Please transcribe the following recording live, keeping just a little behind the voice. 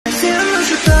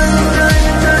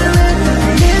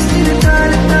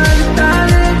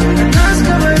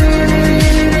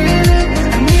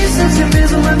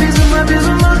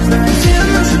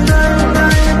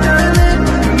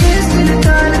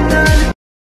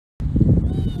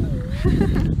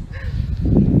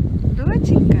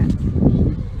Доченька.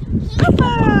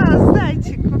 Опа,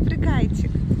 зайчик,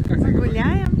 попрыгайчик.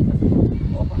 Погуляем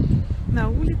на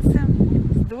улице.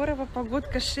 Здорово,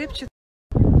 погодка шепчет.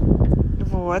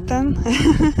 Вот он.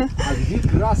 А где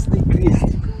красный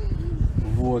крестик?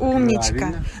 Вот, умничка.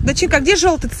 правильно. Доченька, где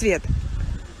желтый цвет?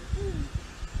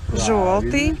 Правильно.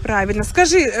 Желтый, правильно.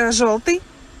 Скажи, желтый.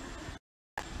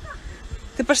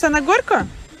 Ты пошла на горку?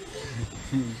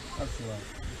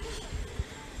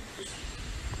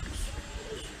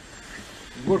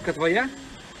 Горка твоя?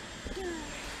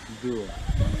 Да.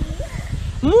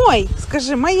 Мой,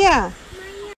 скажи, моя.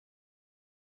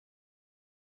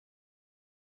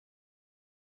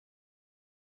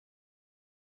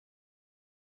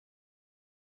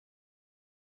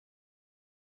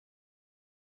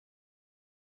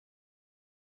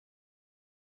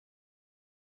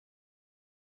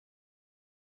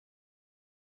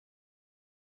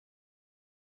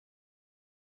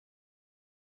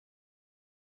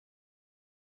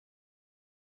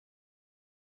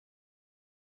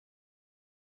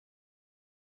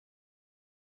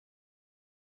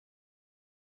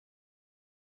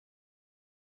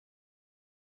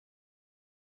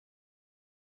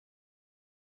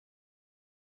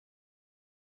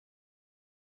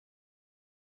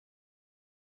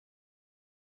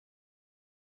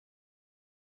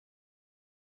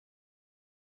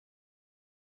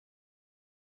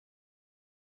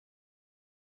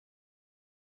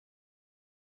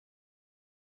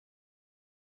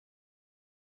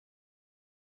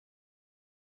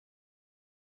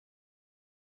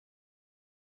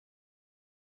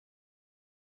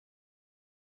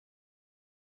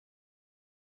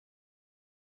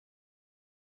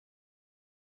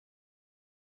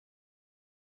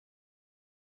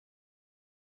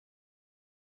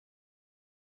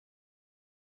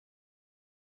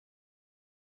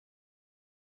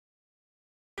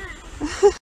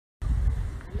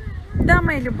 Да,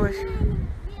 моя любовь.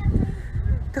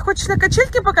 Ты хочешь на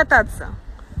качельке покататься?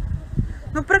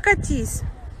 Ну прокатись.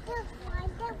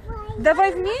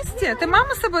 Давай вместе. Ты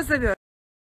маму с собой зовешь?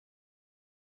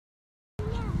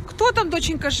 Кто там,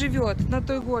 доченька, живет на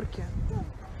той горке?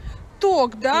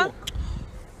 Ток, да? Ток.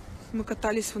 Мы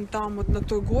катались вон там, вот на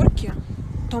той горке.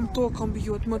 Там током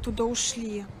бьет. Мы туда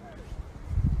ушли.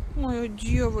 Моя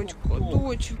девочка,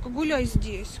 доченька, гуляй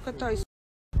здесь, катайся.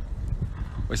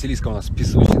 Василиска у нас в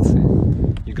песочнице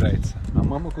играется. А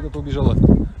мама куда побежала?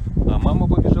 А мама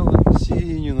побежала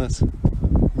сирень у нас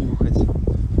нюхать.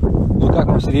 Ну как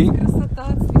вам сирень? Красота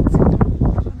цветет.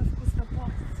 Она вкусно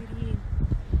пахнет, сирень.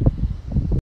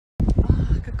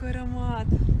 А, какой аромат.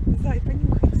 Зай,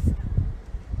 понюхайся.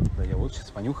 Да я вот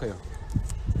сейчас понюхаю.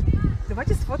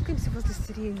 Давайте сфоткаемся возле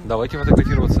сирени. Давайте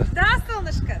фотографироваться. Да,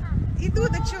 солнышко? Иду,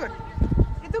 дочур.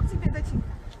 Иду к тебе, доченька.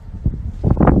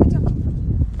 Пойдем.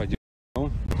 Пойдем.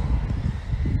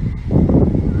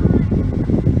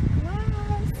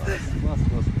 Класс,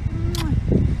 класс.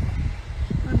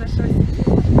 Ну, наша Василиса.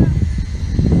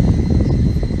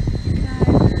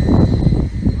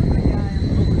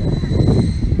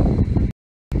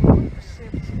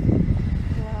 Шепчет.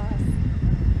 Класс.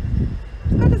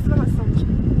 Что ты звала,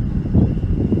 солнышко?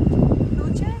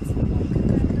 Получается? Ой,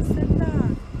 какая красота.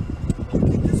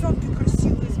 Какие ты замки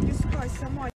красивые из песка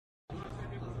сама.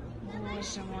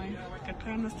 Боже мой,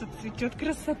 какая у нас тут цветет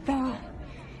красота.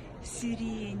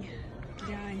 Сирень.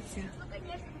 Гляньте.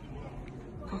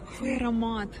 Какой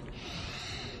аромат.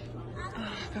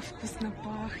 Ах, как вкусно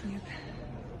пахнет.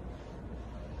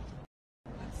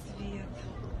 Цвет.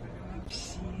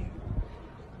 Вообще.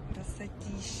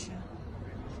 Красотища.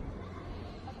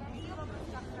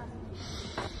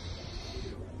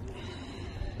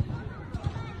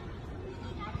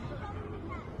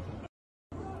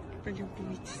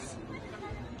 Полюбуйтесь.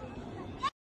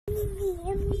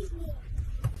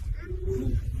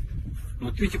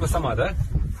 Ну ты типа сама, да?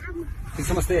 Ты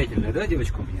самостоятельная, да,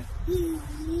 девочка у меня?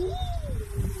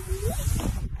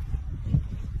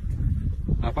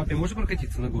 А папе можно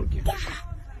прокатиться на горке?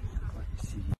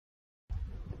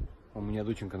 У меня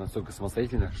доченька настолько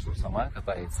самостоятельная, что сама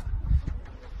катается.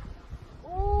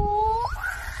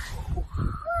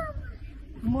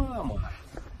 Мама!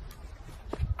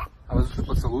 А вот что,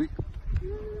 поцелуй?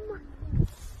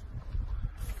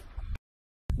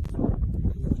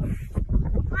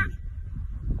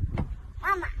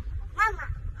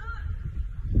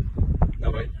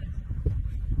 Давай.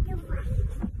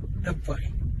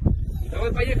 Давай.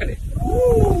 Давай, поехали.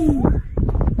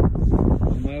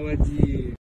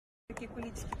 Молодец. Какие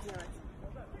куличики делать?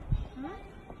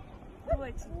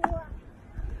 Давайте.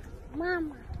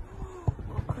 Мама.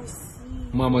 Красиво.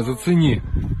 Мама, зацени.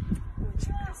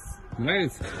 Очень красиво.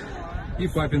 Нравится? И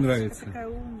папе нравится. Такая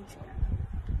умничка.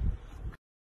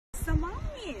 Сама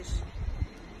умеешь?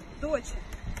 Доча.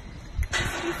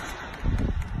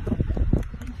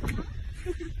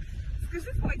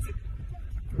 Скажи, котик.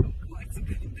 Котик.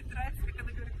 Мне нравится, как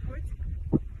она говорит, котик.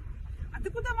 А ты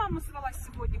куда маму звала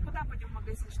сегодня? Куда пойдем в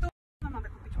магазин? Что нам надо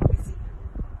купить в магазине?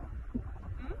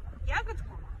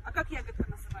 Ягодку? А как ягодка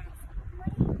называется?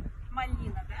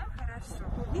 Малина, да? Хорошо.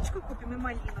 Клубничку купим и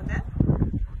малину, да?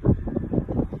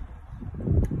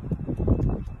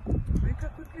 Ой,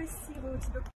 какой красивый у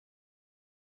тебя.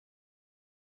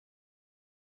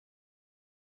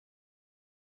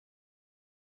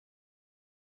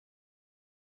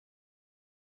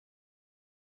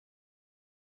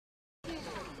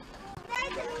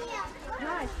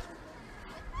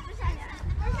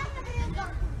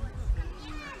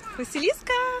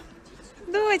 Василиска,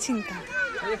 доченька.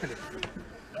 Поехали.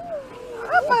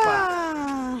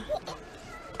 Опа!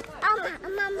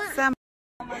 Сам.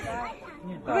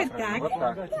 Вот так. Вот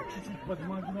так.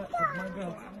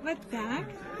 Вот так.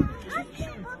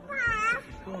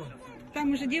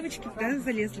 Там уже девочки, да,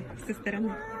 залезли со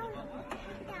стороны.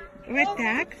 Вот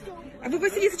так. А вы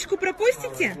Василисочку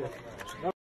пропустите?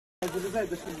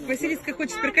 Василиска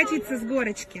хочет прокатиться с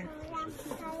горочки.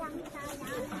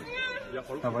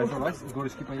 Давай, залазь, с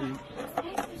горочки поедем.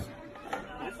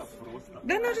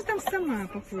 Да она уже там сама,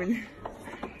 папуль.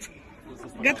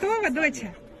 Готова,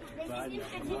 доча?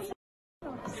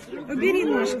 Убери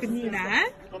ножку, да?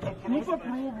 Ну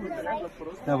попробуй.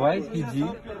 Давай, иди.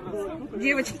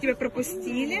 Девочки тебя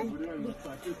пропустили.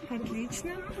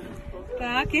 Отлично.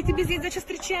 Так, я тебе здесь, доча,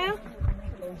 встречаю.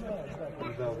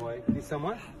 Давай. Ты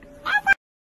сама?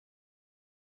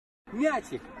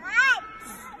 Мячик.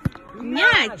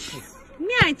 Мяч.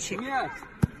 Мячик. Мяч.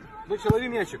 Доча, лови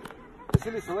мячик.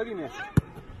 Василиса, лови мячик.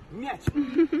 Мяч.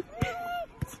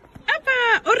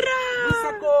 Опа! Ура!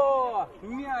 Высоко.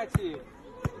 Мячик.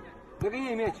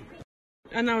 Догоняй мячик.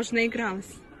 Она уже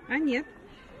наигралась. А нет.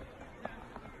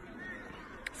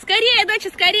 Скорее, доча,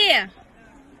 скорее!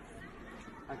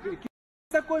 А ты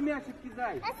такой мячик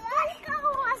кидай. А сколько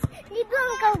у вас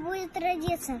ребенков будет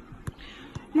родиться?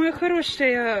 Моя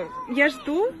хорошая, я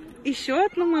жду еще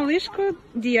одну малышку,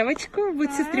 девочку.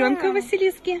 Будет сестренка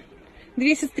Василиски.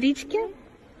 2 сестрички.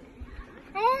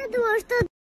 А я думала, что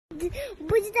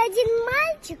будет один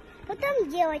мальчик, потом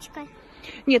девочка.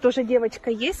 Нет, уже девочка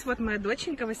есть. Вот моя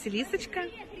доченька Василисочка.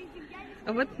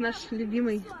 А вот наш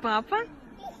любимый папа.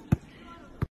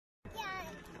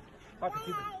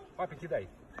 Папе кидай.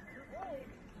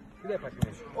 Кидай папе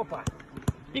мячик. Опа.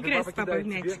 Играй с папой в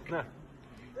мячик.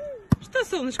 Что,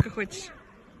 солнышко, хочешь?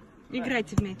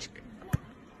 Играйте в мячик.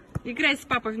 Играй с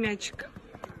папой в мячик.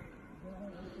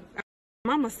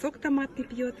 Мама сок томатный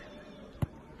пьет.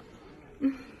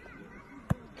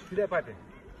 Кидай папе.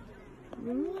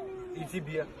 И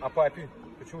тебе. А папе?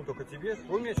 Почему только тебе?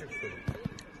 Твой мячик, что ли?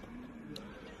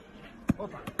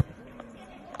 Опа.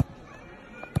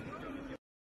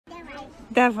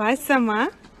 Давай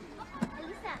сама.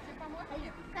 Алиса,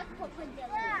 как папа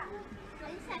делает?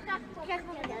 Алиса, как папа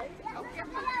делает?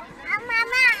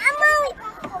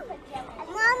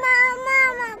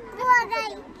 Мама,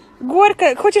 горой.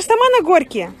 Горка. Хочешь сама на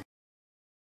горке?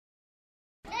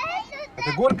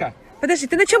 Это горка? Подожди,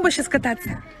 ты на чем будешь сейчас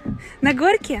кататься? На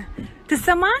горке? Ты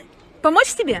сама?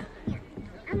 Помочь тебе?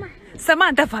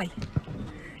 Сама? Давай.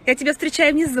 Я тебя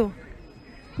встречаю внизу.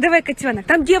 Давай, котенок.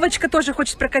 Там девочка тоже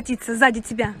хочет прокатиться сзади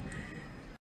тебя.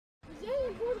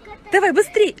 Давай,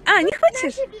 быстрей. А, не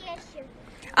хочешь?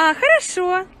 А,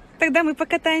 хорошо. Тогда мы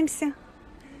покатаемся.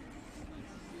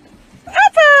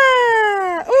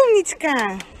 Опа!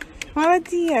 Умничка!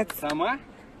 Молодец. Сама?